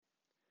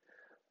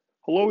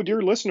Hello,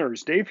 dear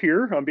listeners. Dave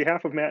here on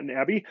behalf of Matt and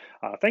Abby.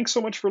 Thanks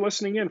so much for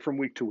listening in from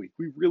week to week.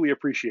 We really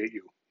appreciate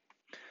you.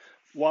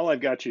 While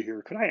I've got you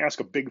here, could I ask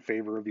a big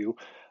favor of you?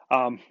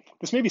 Um,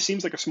 this maybe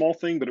seems like a small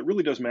thing, but it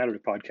really does matter to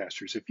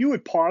podcasters. If you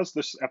would pause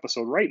this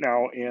episode right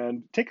now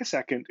and take a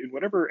second in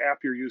whatever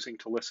app you're using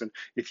to listen,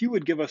 if you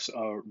would give us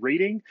a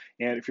rating,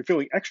 and if you're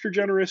feeling extra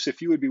generous,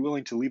 if you would be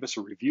willing to leave us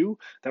a review,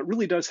 that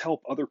really does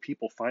help other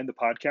people find the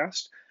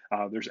podcast.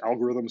 There's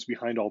algorithms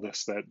behind all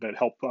this that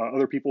help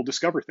other people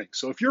discover things.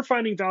 So if you're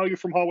finding value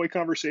from Hallway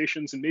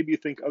Conversations and maybe you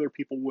think other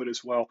people would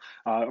as well,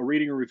 a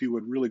rating or review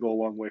would really go a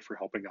long way for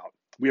helping out.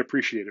 We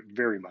appreciate it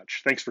very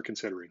much. Thanks for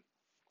considering.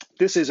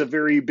 This is a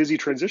very busy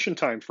transition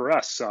time for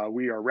us.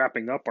 We are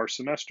wrapping up our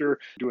semester,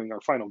 doing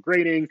our final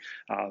grading,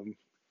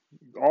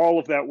 all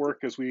of that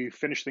work as we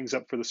finish things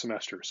up for the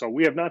semester. So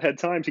we have not had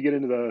time to get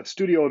into the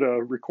studio to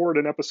record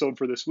an episode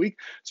for this week.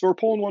 So we're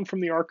pulling one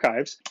from the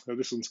archives.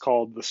 This one's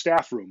called The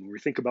Staff Room, where we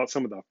think about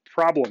some of the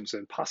problems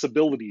and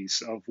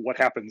possibilities of what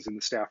happens in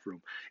the staff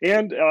room.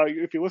 And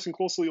if you listen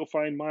closely, you'll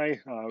find my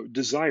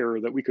desire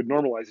that we could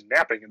normalize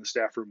napping in the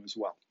staff room as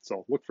well.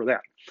 So look for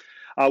that.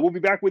 We'll be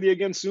back with you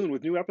again soon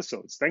with new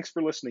episodes. Thanks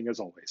for listening as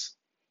always.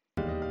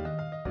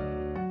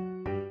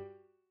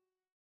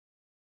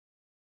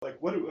 Like,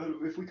 what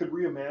if we could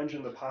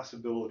reimagine the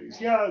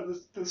possibilities? Yeah,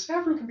 the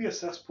staff room can be a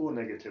cesspool of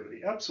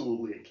negativity.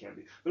 Absolutely, it can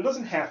be, but it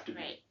doesn't have to be.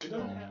 Right. It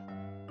doesn't have to.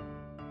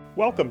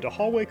 Welcome to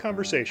Hallway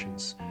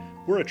Conversations.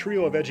 We're a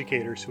trio of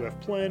educators who have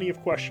plenty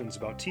of questions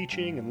about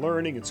teaching and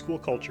learning and school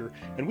culture,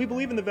 and we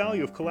believe in the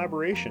value of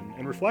collaboration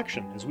and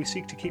reflection as we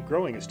seek to keep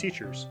growing as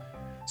teachers.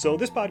 So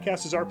this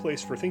podcast is our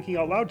place for thinking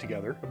out loud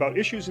together about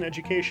issues in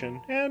education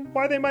and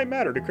why they might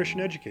matter to Christian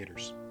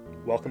educators.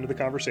 Welcome to the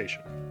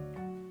conversation.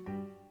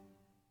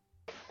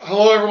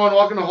 Hello, everyone.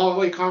 Welcome to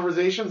Hallway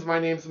Conversations. My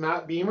name's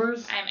Matt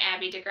Beamers. I'm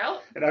Abby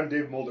DeGroat. And I'm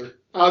Dave Mulder.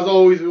 As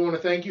always, we want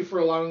to thank you for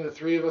allowing the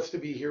three of us to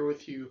be here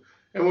with you.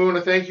 And we want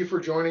to thank you for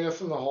joining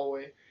us in the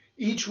hallway.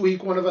 Each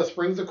week, one of us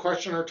brings a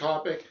question or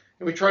topic,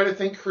 and we try to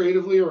think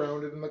creatively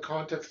around it in the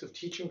context of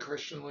teaching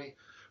Christianly.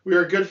 We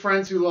are good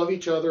friends who love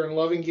each other and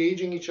love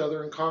engaging each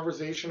other in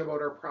conversation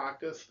about our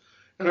practice.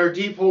 And our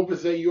deep hope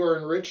is that you are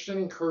enriched and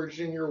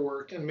encouraged in your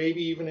work and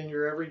maybe even in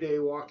your everyday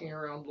walking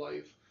around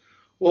life.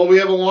 Well, we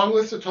have a long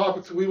list of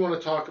topics we want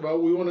to talk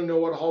about. We want to know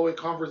what hallway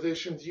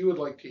conversations you would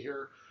like to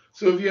hear.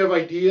 So if you have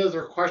ideas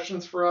or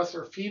questions for us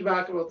or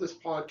feedback about this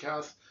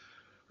podcast,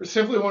 or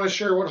simply want to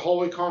share what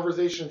hallway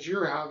conversations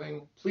you're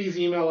having, please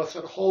email us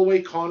at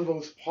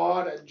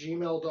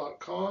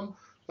hallwayconvospod@gmail.com.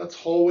 That's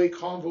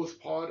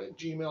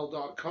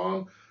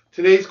hallwayconvospod@gmail.com.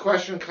 Today's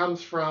question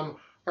comes from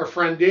our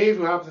friend Dave,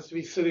 who happens to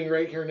be sitting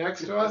right here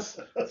next to us.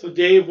 So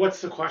Dave, what's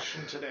the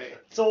question today?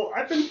 So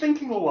I've been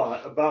thinking a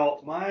lot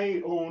about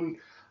my own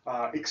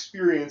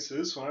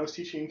experiences when I was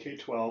teaching in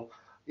K-12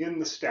 in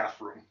the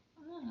staff room.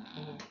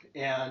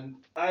 And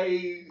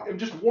I am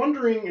just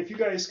wondering if you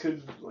guys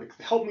could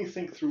help me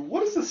think through,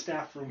 what is the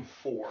staff room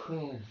for?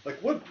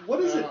 What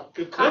is it?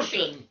 Good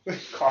question.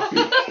 Coffee.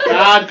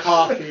 Bad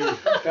coffee.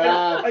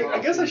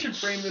 I guess I should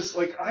frame this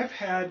I've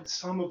had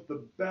some of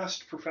the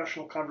best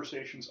professional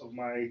conversations of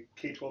my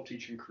K-12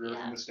 teaching career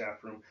in the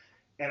staff room.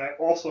 And I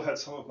also had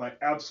some of my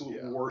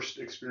absolute worst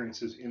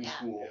experiences in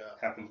school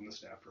happen in the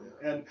staff room.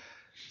 And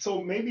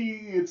so maybe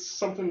it's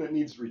something that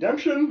needs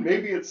redemption.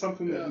 Maybe it's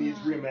something that needs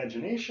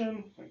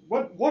reimagination.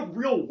 What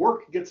real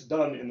work gets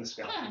done in the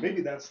staff room?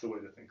 Maybe that's the way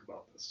to think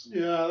about this.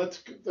 Yeah,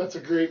 that's a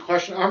great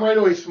question. I'm right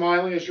away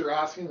smiling as you're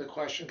asking the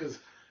question because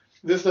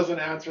this doesn't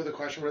answer the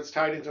question, but it's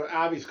tied into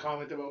Abby's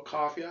comment about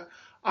coffee.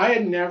 I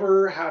had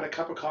never had a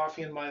cup of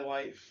coffee in my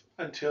life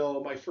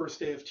until my first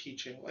day of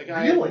teaching. I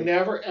had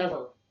never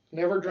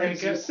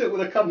drank it. Sit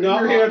with a cup in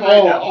your hand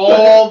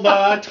all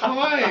the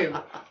time.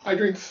 I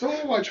drink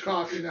so much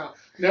coffee now.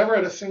 Never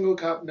had a single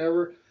cup.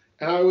 Never.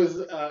 And I was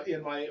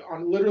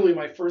on literally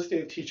my first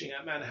day of teaching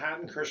at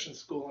Manhattan Christian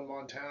School in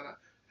Montana,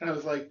 and I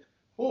was like,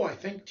 oh, I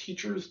think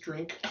teachers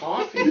drink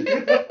coffee.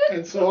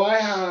 And so I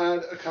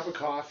had a cup of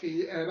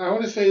coffee, and I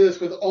want to say this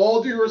with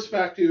all due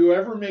respect to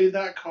whoever made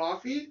that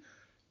coffee,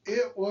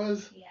 it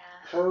was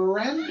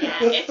horrendous. Yeah,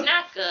 it's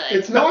not good.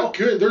 It's not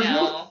good. There's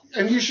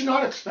and you should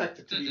not expect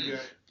it to be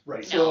good.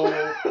 Right. So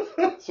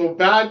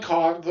bad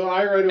coffee. So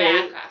I write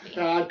away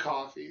bad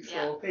coffee.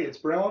 So hey, it's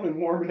brown and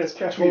warm and has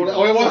caffeine. It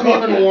wasn't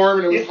even warm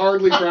and it was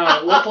hardly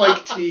brown. It looked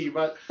like tea.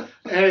 But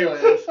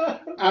anyways,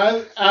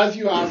 as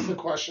you asked the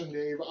question,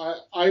 Dave,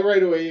 I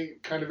right away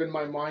kind of in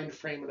my mind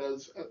frame it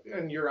as,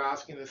 and you're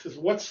asking this, is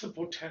what's the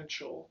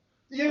potential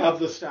of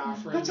the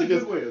staff room? That's a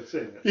good way of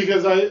saying it.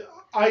 Because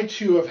I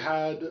too have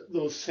had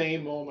those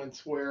same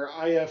moments where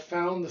I have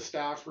found the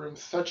staff room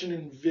such an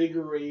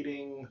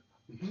invigorating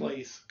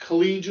place,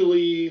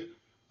 collegially,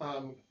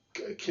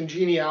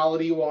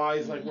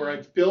 congeniality-wise, where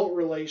I've built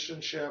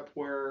relationship,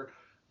 where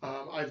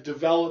I've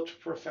developed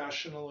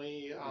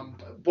professionally,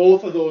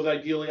 both of those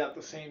ideally at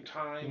the same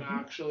time,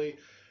 actually.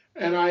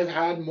 And I've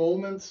had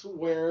moments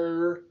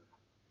where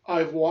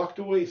I've walked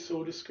away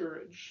so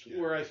discouraged,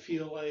 where I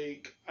feel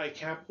like I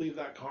can't believe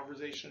that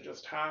conversation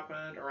just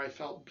happened, or I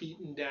felt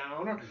beaten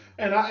down,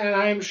 and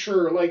I'm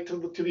sure, like,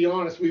 to be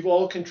honest, we've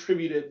all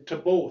contributed to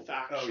both,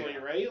 actually,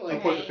 right? Like,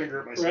 I'm pointing the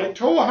finger at myself. right,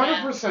 to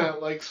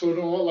 100%. Like, so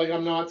don't, like,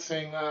 I'm not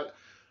saying that,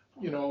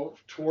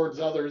 towards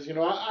others.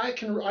 I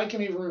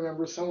can even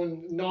remember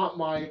someone, not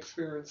my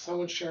experience,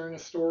 someone sharing a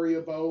story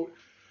about,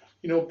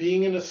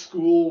 being in a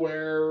school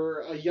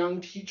where a young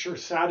teacher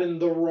sat in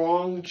the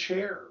wrong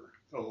chair.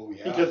 Oh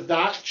yeah. Because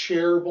that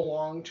chair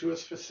belonged to a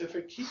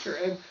specific teacher,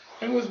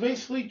 and was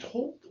basically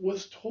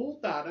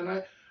told that,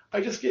 and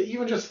I just get,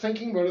 even just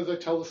thinking about it as I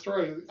tell the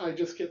story, I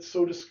just get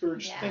so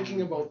discouraged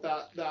thinking about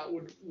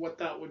what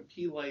that would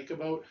be like,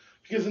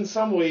 because in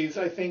some ways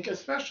I think,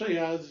 especially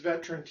as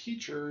veteran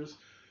teachers,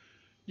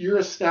 you're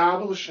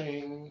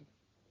establishing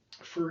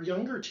for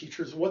younger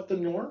teachers what the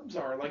norms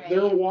are. Like,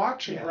 they're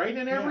watching, right?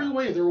 In every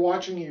way, they're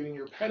watching you in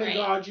your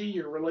pedagogy,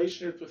 your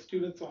relationships with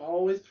students in the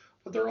hallways,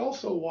 but they're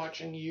also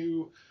watching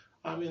you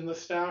in the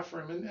staff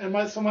room. And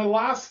my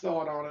last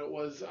thought on it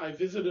was, I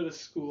visited a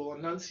school,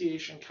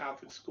 Annunciation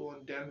Catholic School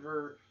in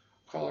Denver,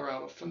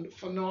 Colorado.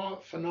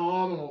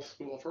 Phenomenal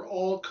school for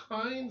all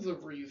kinds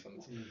of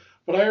reasons.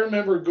 But I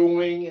remember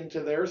going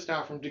into their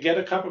staff room to get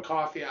a cup of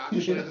coffee,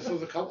 actually. This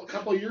was a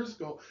couple of years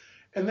ago.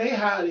 And they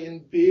had in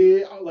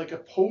big, like a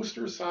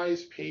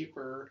poster-sized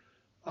paper,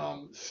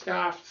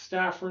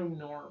 staff room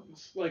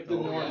norms, like the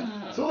norms.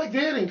 Yeah. So, like,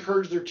 they had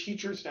encouraged their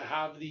teachers to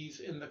have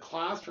these in the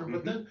classroom,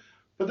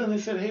 but then they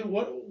said, hey,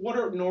 what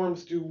are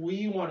norms do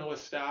we want to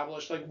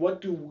establish? Like, what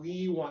do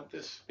we want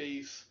this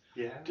space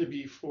to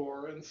be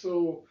for? And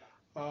so,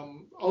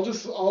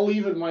 I'll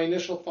leave it. My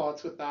initial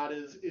thoughts with that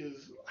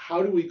is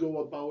how do we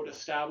go about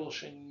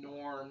establishing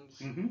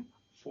norms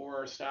for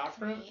our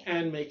staff room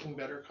and making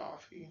better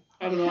coffee?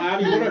 I don't know,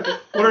 Abby,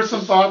 what are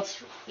some thoughts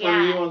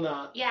from you on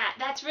that? Yeah,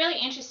 that's really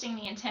interesting,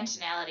 the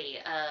intentionality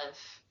of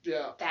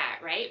that,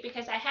 right?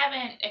 Because I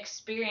haven't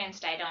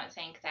experienced, I don't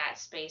think, that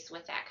space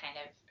with that kind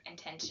of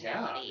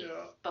intentionality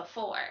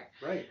before.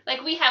 Right.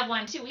 Like, we have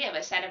one too. We have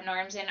a set of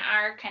norms in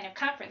our kind of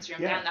conference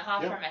room down the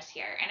hall from us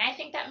here, and I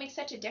think that makes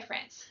such a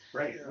difference.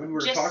 Right. When we're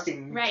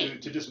talking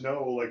to just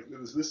know, like,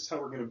 this is how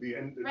we're going to be,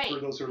 and for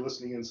those who are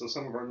listening in, so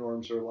some of our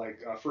norms are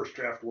like first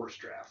draft, worst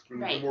draft. When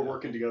we're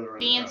working together on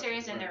the answer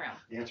is in the room.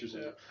 The answer is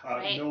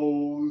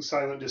no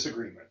silent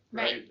disagreement.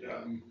 Right.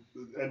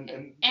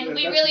 And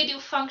we really do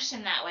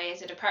function that way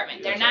as a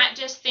department. They're not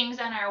just things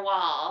on our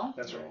wall.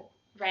 That's right.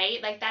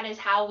 Right? Like, that is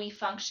how we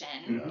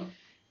function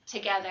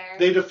together.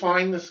 They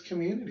define this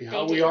community,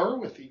 how we are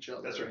with each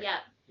other. That's right.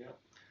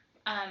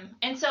 Yeah.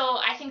 And so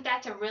I think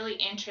that's a really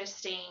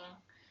interesting,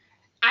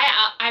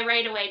 I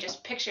right away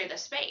just picture the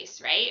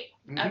space, right,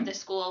 of the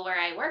school where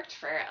I worked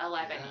for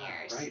 11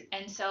 years. Right.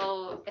 And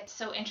so it's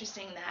so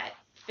interesting that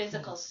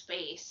physical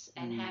space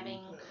and having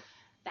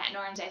that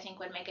norms, I think,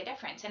 would make a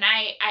difference. And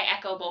I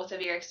echo both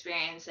of your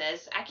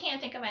experiences. I can't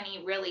think of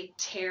any really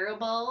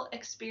terrible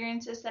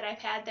experiences that I've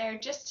had there.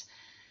 Just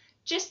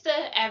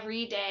the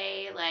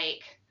everyday,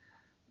 like,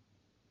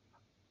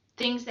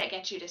 things that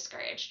get you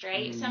discouraged,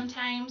 right?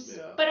 Sometimes,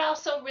 but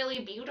also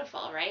really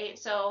beautiful, right?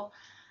 So,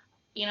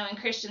 in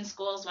Christian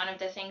schools, one of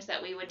the things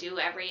that we would do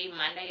every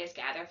Monday is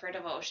gather for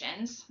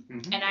devotions.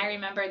 And I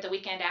remember the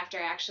weekend after,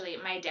 actually,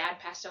 my dad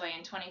passed away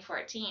in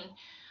 2014.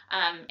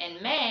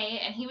 In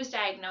May, and he was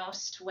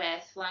diagnosed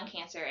with lung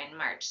cancer in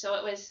March. So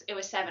it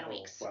was 7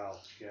 weeks. Wow.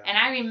 Yeah. And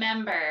I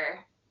remember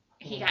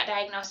he got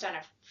diagnosed on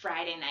a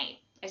Friday night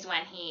is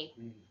when he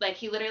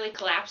literally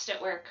collapsed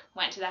at work,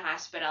 went to the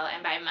hospital,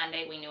 and by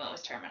Monday we knew it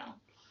was terminal.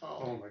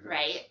 Oh my goodness.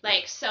 Right?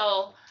 Like,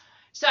 so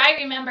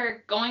I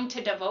remember going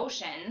to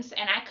devotions,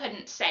 and I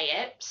couldn't say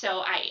it,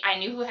 so I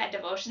knew who had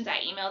devotions. I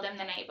emailed him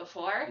the night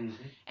before,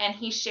 and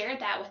he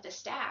shared that with the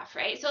staff,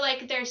 right? So,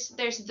 like,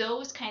 there's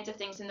those kinds of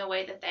things in the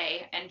way that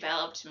they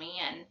enveloped me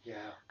and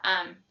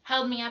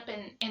held me up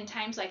in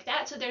times like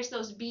that. So there's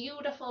those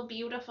beautiful,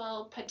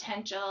 beautiful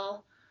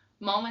potential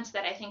moments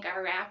that I think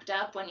are wrapped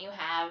up when you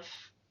have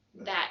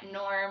that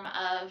norm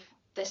of,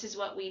 this is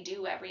what we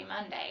do every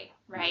Monday,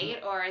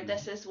 right? Or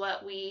this is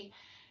what we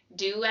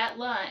do at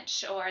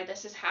lunch, or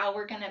this is how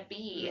we're gonna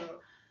be.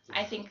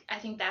 I think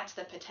that's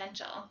the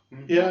potential.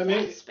 I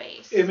mean,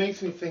 space. It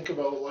makes me think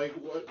about, like,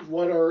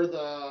 what are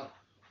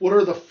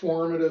the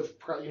formative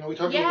we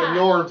talk about the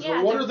norms,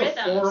 but what are the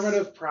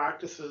formative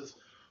practices?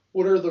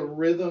 What are the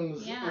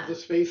rhythms of the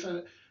space?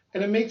 And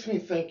it makes me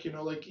think,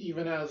 like,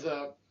 even as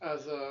a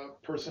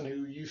person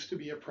who used to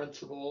be a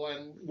principal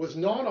and was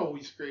not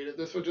always great at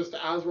this, so just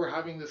as we're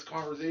having this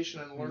conversation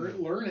and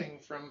learning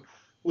from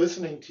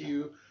listening to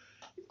you,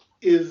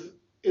 is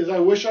I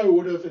wish I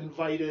would have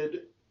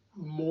invited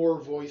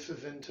more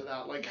voices into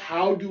that. Like,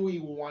 how do we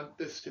want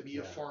this to be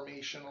a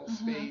formational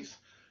space?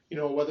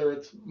 Whether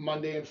it's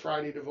Monday and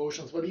Friday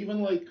devotions, but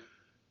even, like,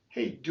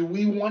 hey, do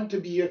we want to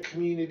be a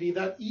community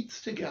that eats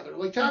together?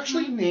 Like, to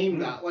actually name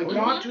that, like,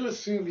 not to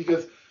assume,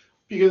 because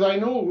Because I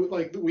know,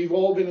 like, we've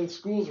all been in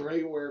schools,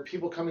 right, where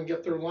people come and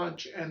get their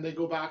lunch and they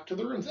go back to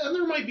their rooms. And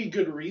there might be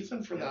good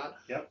reason for that.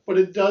 Yep. But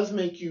it does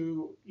make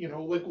you,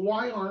 like,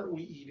 why aren't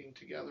we eating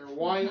together?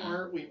 Why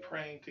aren't we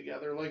praying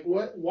together? Like,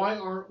 why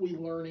aren't we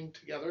learning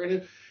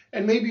together?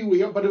 And maybe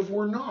we are, but if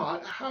we're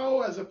not,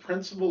 how as a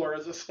principal or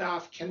as a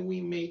staff can we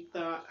make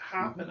that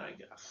happen, I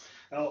guess?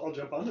 I'll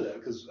jump onto that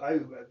because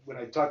when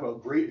I talk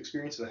about great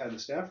experiences I had in the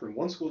staff room,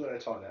 one school that I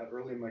taught at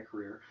early in my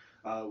career,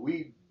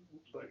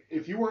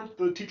 if you weren't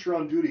the teacher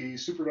on duty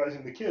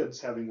supervising the kids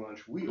having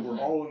lunch, we were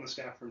all in the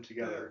staff room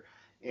together.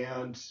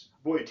 And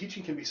boy,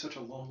 teaching can be such a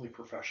lonely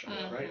profession,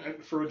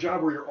 right? For a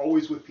job where you're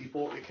always with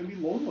people, it can be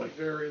lonely.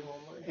 Very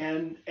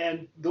lonely.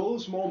 And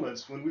those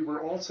moments when we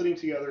were all sitting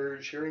together,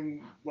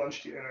 sharing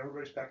lunch, and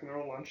everybody's packing their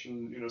own lunch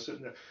and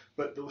sitting there,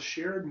 but those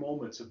shared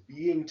moments of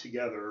being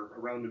together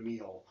around a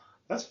meal,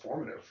 that's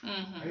formative.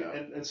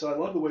 Right? And so I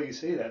love the way you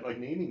say that, like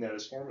naming that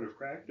as formative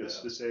practice,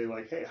 to say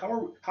like, hey,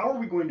 how are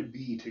we going to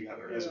be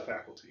together as a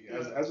faculty,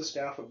 as a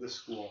staff of this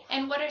school?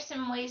 And what are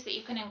some ways that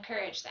you can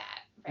encourage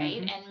that,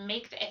 right? And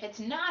make if it's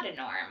not a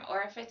norm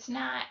or if it's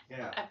not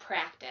a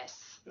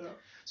practice.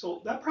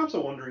 So that prompts a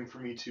wondering for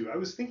me too. I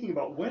was thinking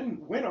about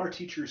when are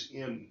teachers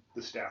in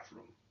the staff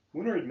room?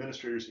 When are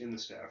administrators in the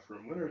staff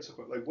room? When are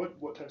like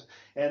what times?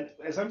 And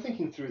as I'm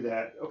thinking through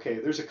that, okay,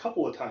 there's a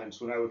couple of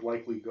times when I would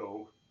likely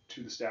go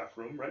to the staff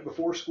room. Right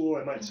before school,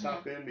 I might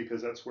stop in because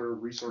that's where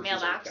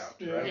resources are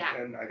kept, right?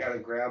 And I got to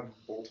grab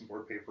bulletin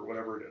board paper,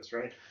 whatever it is,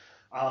 right?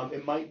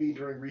 It might be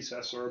during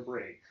recess or a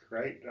break,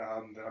 right? That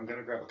I'm going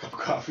to grab a cup of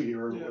coffee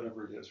or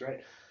whatever it is,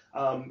 right?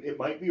 It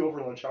might be over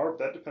lunch hour, but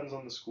that depends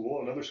on the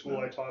school. Another school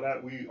I taught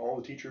at, all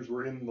the teachers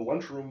were in the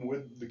lunchroom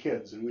with the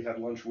kids, and we had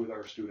lunch with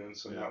our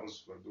students, and that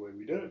was the way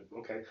we did it.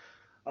 Okay.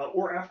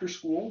 Or after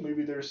school,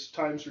 maybe there's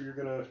times where you're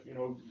going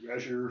to,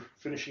 as you're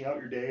finishing out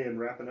your day and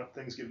wrapping up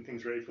things, getting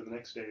things ready for the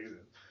next day.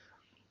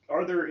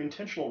 Are there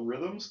intentional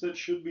rhythms that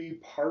should be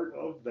part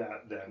of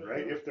that then,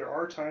 right? If there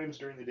are times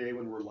during the day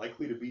when we're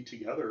likely to be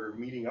together,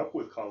 meeting up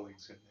with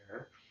colleagues in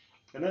there.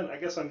 And then I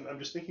guess I'm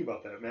just thinking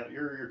about that, Matt.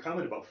 Your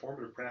comment about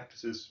formative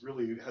practices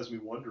really has me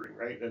wondering,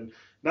 right? And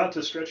not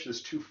to stretch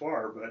this too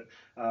far,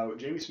 but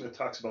Jamie Smith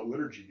talks about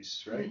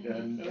liturgies, right?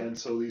 And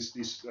so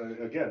these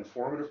again,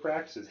 formative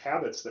practices,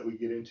 habits that we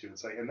get into.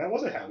 It's like, and that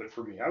was a habit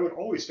for me. I would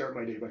always start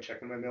my day by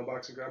checking my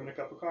mailbox and grabbing a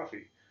cup of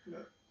coffee.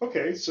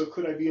 Okay, so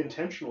could I be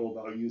intentional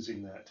about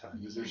using that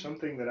time? Is there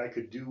something that I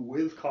could do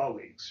with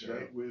colleagues,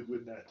 right,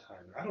 with that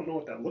time? I don't know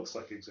what that looks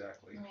like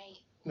exactly. Right.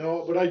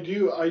 No, but I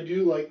do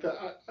like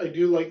that. I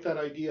do like that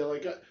idea.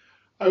 Like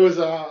I was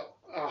a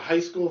high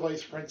school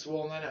vice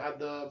principal, and then I had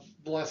the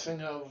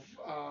blessing of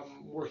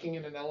working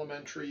in an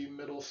elementary,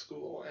 middle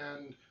school,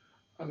 and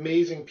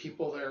amazing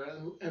people there.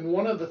 And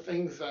one of the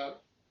things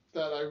that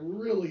I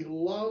really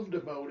loved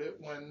about it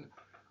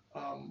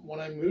when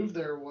I moved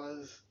there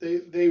was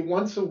they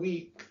once a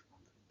week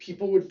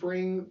people would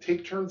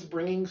take turns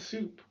bringing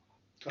soup,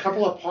 a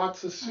couple of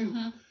pots of soup,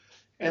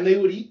 and they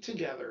would eat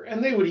together.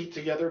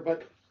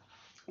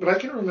 But I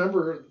can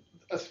remember,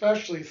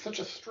 especially, such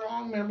a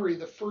strong memory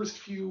the first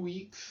few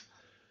weeks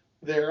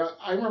there.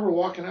 I remember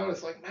walking out,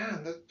 it's like,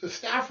 man, the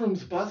staff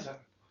room's buzzing.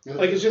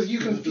 Like, it's just, you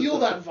can feel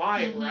that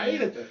vibe,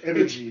 right?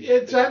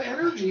 It's that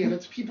energy, and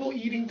it's people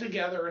eating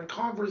together and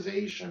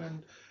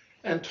conversation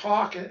and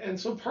talk. And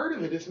so part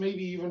of it is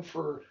maybe even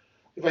for,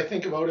 if I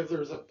think about if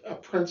there's a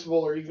principal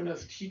or even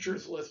as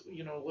teachers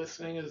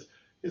listening,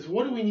 is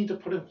what do we need to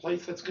put in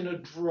place that's going to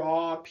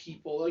draw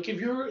people? Like if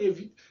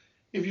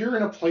you're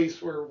in a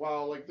place where,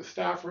 like the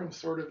staff room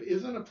sort of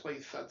isn't a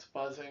place that's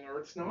buzzing, or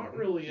it's not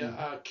really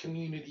a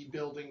community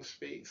building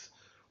space,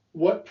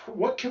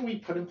 what can we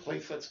put in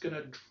place that's going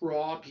to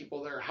draw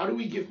people there? How do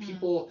we give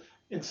people,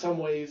 in some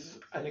ways,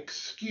 an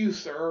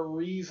excuse or a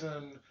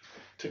reason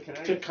to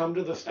come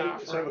to the staff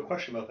room? So I have a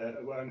question about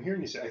that. What I'm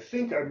hearing you say, I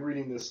think I'm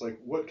reading this like,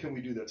 what can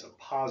we do that's a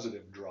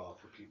positive draw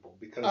for people?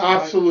 Because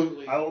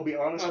absolutely, I will be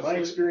honest, my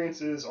experience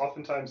is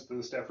oftentimes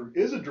the staff room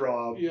is a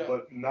draw,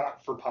 but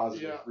not for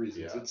positive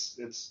reasons.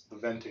 It's the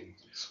venting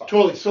spot.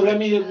 Totally. So let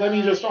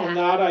me just on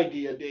that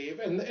idea, Dave,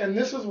 and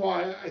this is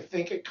why I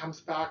think it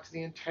comes back to the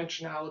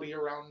intentionality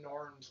around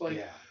norms.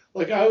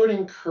 Like I would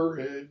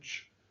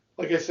encourage,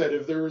 like I said,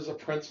 if there is a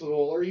principal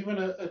or even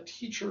a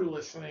teacher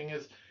listening,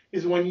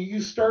 is when you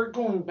start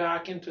going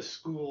back into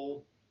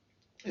school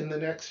in the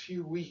next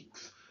few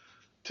weeks,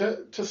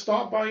 to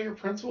stop by your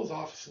principal's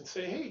office and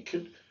say, hey,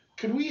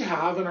 could we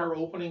have in our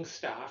opening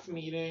staff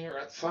meeting or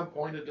at some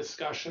point a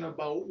discussion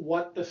about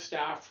what the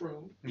staff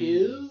room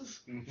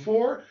is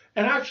for,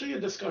 and actually a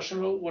discussion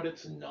about what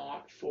it's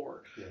not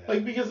for.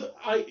 Like, because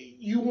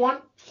you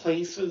want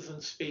places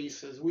and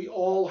spaces. We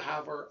all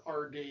have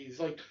our days.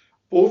 Like,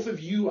 both of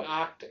you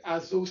act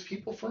as those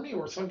people for me,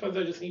 or sometimes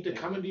I just need to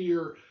come into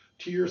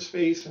your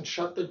space and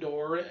shut the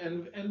door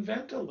and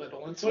vent a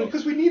little. And so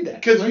because we need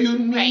that. Because you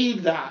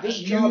need that. This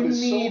job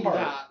is so hard.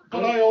 That.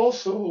 But I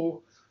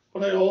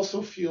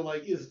also feel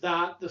like, is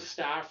that the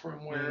staff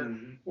room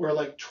where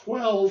like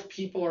 12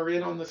 people are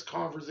in on this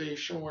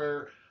conversation,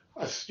 where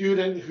a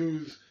student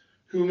who's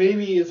who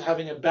maybe is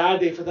having a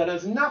bad day that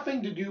has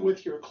nothing to do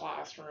with your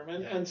classroom.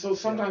 And so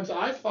sometimes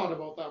I've thought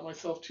about that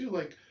myself too.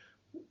 Like,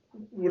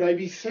 would I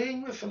be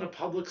saying this in a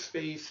public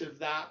space if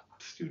that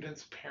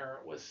student's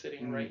parent was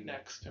sitting right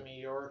next to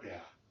me? Or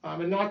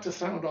and not to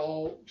sound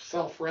all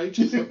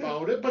self-righteous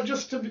about it, but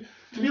just to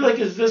be like,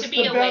 is this to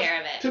be the aware best?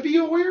 of it. To be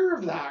aware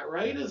of that,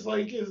 right? Is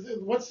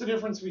what's the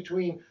difference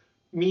between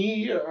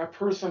me, a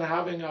person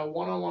having a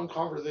one-on-one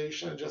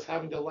conversation and just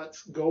having to let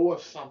go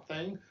of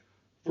something,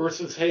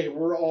 versus, hey,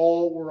 we're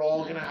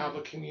all going to have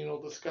a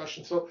communal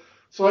discussion. So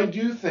I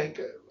do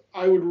think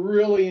I would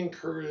really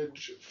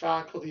encourage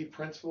faculty,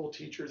 principal,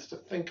 teachers to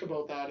think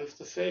about that, is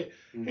to say,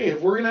 hey,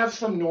 if we're going to have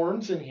some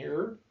norms in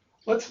here,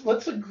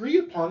 let's agree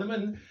upon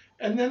them,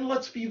 and then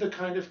let's be the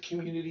kind of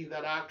community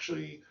that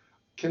actually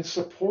can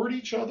support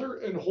each other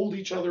and hold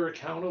each other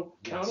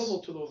accountable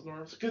to those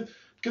norms.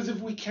 Because if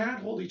we can't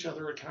hold each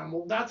other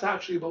accountable, that's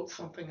actually about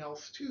something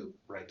else too,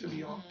 right? To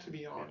be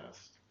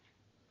honest.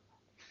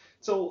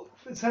 So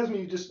this has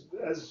me just,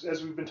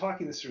 as we've been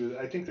talking this through,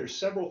 I think there's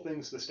several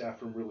things the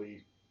staff room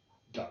really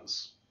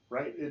does,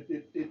 right?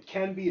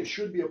 It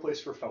should be a place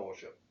for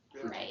fellowship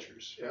for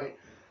teachers, right?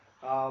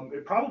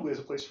 It probably is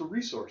a place for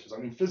resources. I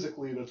mean,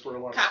 physically, that's where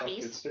a lot of stuff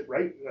gets,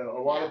 right?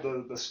 A lot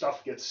of the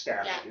stuff gets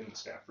stashed in the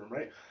staff room,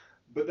 right?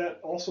 But that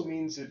also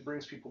means it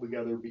brings people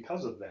together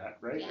because of that,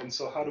 right? And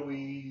so how do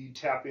we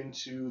tap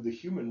into the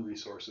human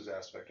resources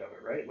aspect of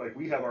it, right? Like,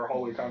 we have our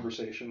hallway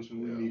conversations when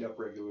we meet up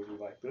regularly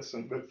like this,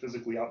 but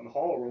physically out in the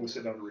hall, or when we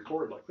sit down to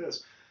record like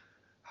this.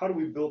 How do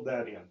we build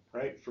that in,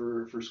 right?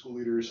 For school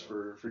leaders,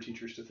 for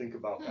teachers to think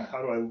about that.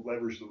 How do I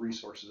leverage the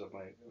resources of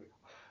my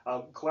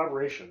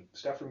collaboration?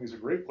 Staff room is a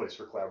great place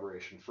for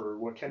collaboration. For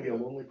what can be a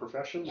lonely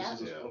profession, this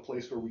is a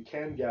place where we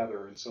can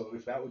gather. And so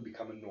if that would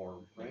become a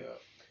norm, right?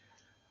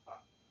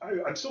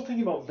 I'm still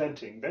thinking about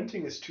venting.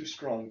 Venting is too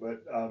strong,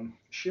 but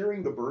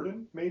sharing the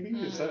burden, maybe?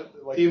 Is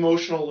that like... The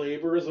emotional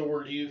labor is a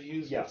word you've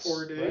used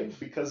before, Dave. Right?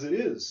 Because it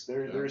is.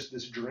 There's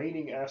this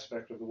draining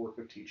aspect of the work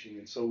of teaching,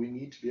 and so we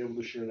need to be able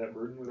to share that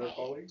burden with our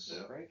colleagues,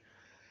 right?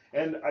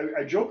 And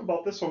I joke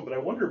about this one, but I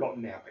wonder about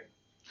napping.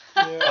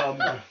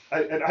 I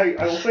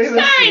will say this.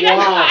 Sorry,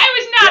 I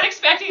was not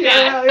expecting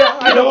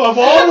that. I know, of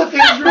all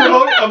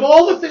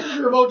the things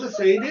you're about to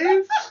say,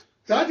 Dave,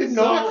 that did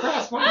not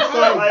cross my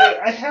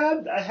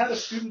mind. I had a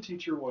student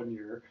teacher one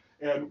year,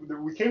 and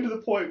we came to the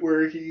point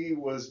where he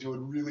was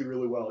doing really,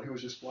 really well. He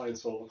was just flying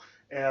solo.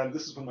 And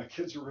this is when my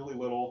kids were really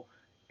little.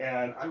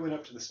 And I went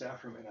up to the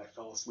staff room and I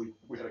fell asleep.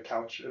 We had a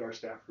couch in our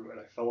staff room, and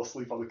I fell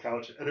asleep on the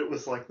couch. And it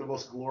was like the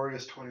most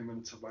glorious 20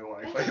 minutes of my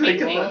life. I think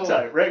at that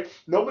time, right?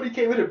 Nobody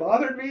came in and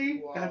bothered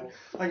me. Wow.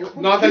 And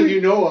not that you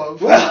know of.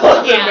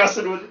 Well, they're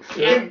messing with.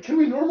 Can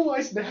we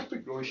normalize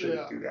napping? No, we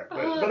shouldn't do that.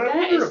 But I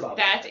wonder about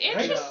that. That's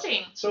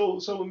interesting.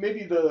 Right? So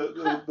maybe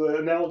the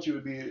analogy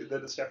would be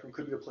that the staff room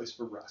could be a place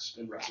for rest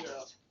and rest.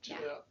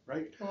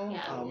 Right?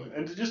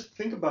 And to just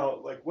think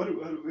about, like, what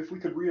if we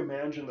could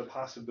reimagine the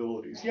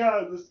possibilities.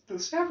 The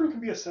staff room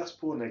can be a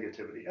cesspool of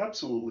negativity.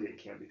 Absolutely it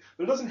can be.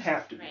 But it doesn't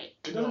have to be.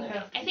 It doesn't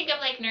have to I think of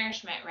like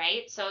nourishment,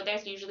 right? So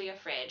there's usually a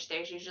fridge,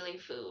 there's usually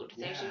food,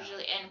 there's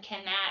usually, and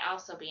can that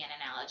also be an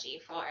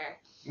analogy for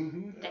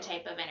the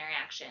type of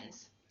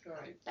interactions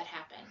that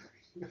happen?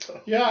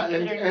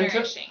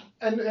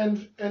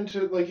 And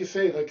to, like you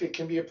say, like, it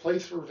can be a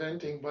place for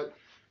venting, but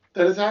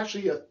that is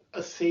actually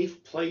a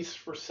safe place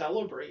for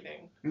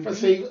celebrating, a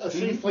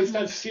safe place to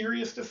have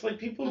serious, like,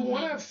 people who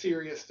want to have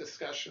serious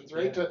discussions,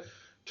 right?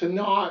 To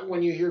not,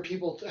 when you hear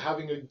people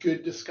having a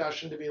good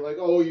discussion, to be like,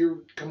 oh,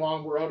 come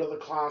on, we're out of the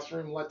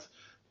classroom,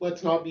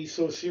 let's not be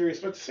so serious,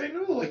 but to say,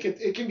 no, like,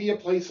 it can be a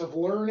place of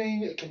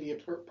learning, it can be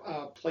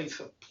a place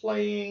of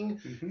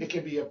playing, it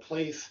can be a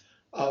place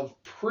of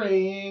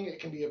praying, it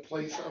can be a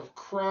place of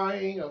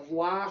crying, of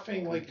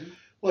laughing,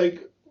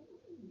 like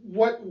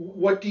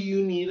what do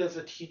you need as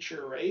a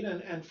teacher, right?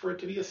 And for it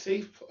to be a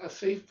safe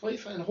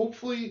place, and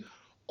hopefully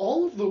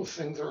all of those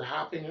things are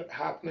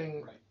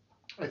happening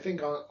I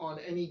think on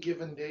any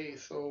given day.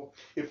 So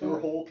if we're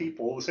whole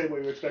people, the same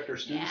way we expect our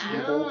students to be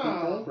whole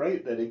people,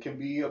 right? That it can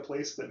be a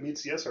place that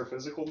meets, our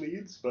physical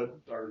needs, but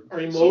our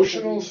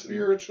emotional,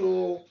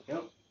 spiritual,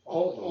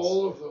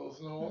 all of those.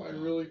 No, I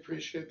really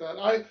appreciate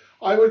that.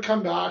 I would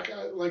come back,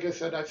 like I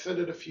said, I've said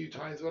it a few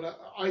times, but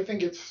I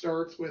think it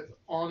starts with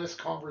honest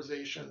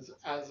conversations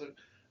as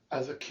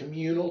a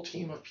communal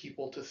team of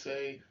people to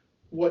say,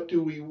 what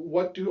do we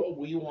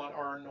want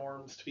our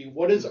norms to be?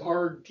 What is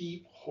our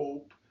deep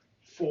hope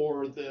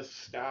for this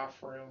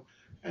staff room?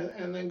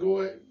 And then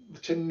go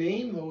to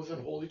name those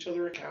and hold each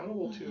other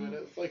accountable to it.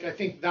 It's like, I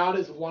think that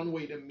is one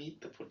way to meet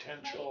the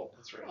potential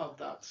of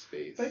that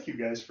space. Thank you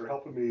guys for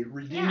helping me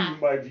redeem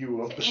my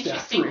view of the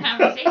staff room.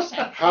 Conversation.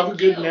 Have a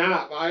good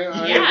nap.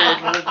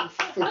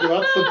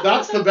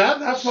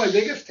 That's my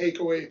biggest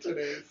takeaway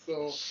today.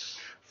 So,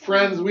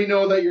 friends, we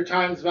know that your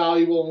time is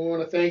valuable, and we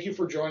want to thank you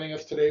for joining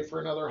us today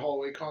for another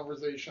hallway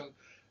conversation.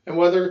 And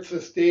whether it's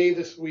this day,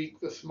 this week,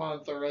 this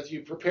month, or as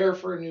you prepare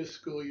for a new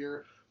school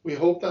year, we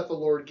hope that the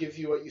Lord gives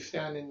you what you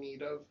stand in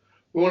need of.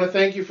 We want to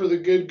thank you for the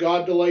good,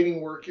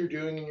 God-delighting work you're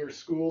doing in your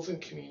schools and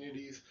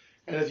communities.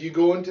 And as you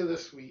go into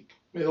this week,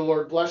 may the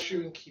Lord bless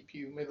you and keep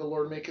you. May the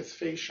Lord make his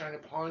face shine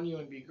upon you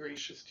and be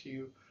gracious to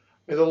you.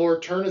 May the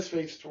Lord turn his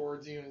face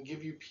towards you and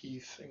give you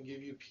peace and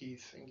give you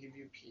peace and give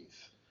you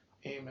peace.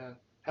 Amen.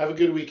 Have a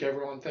good week,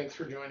 everyone. Thanks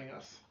for joining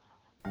us.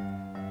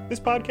 This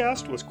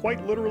podcast was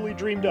quite literally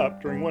dreamed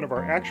up during one of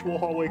our actual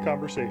hallway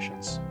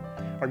conversations.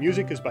 Our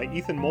music is by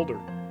Ethan Mulder.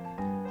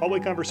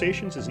 Hallway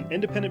Conversations is an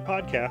independent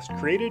podcast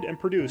created and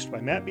produced by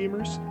Matt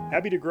Beamers,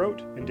 Abby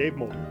DeGroat, and Dave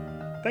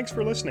Mulder. Thanks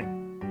for listening.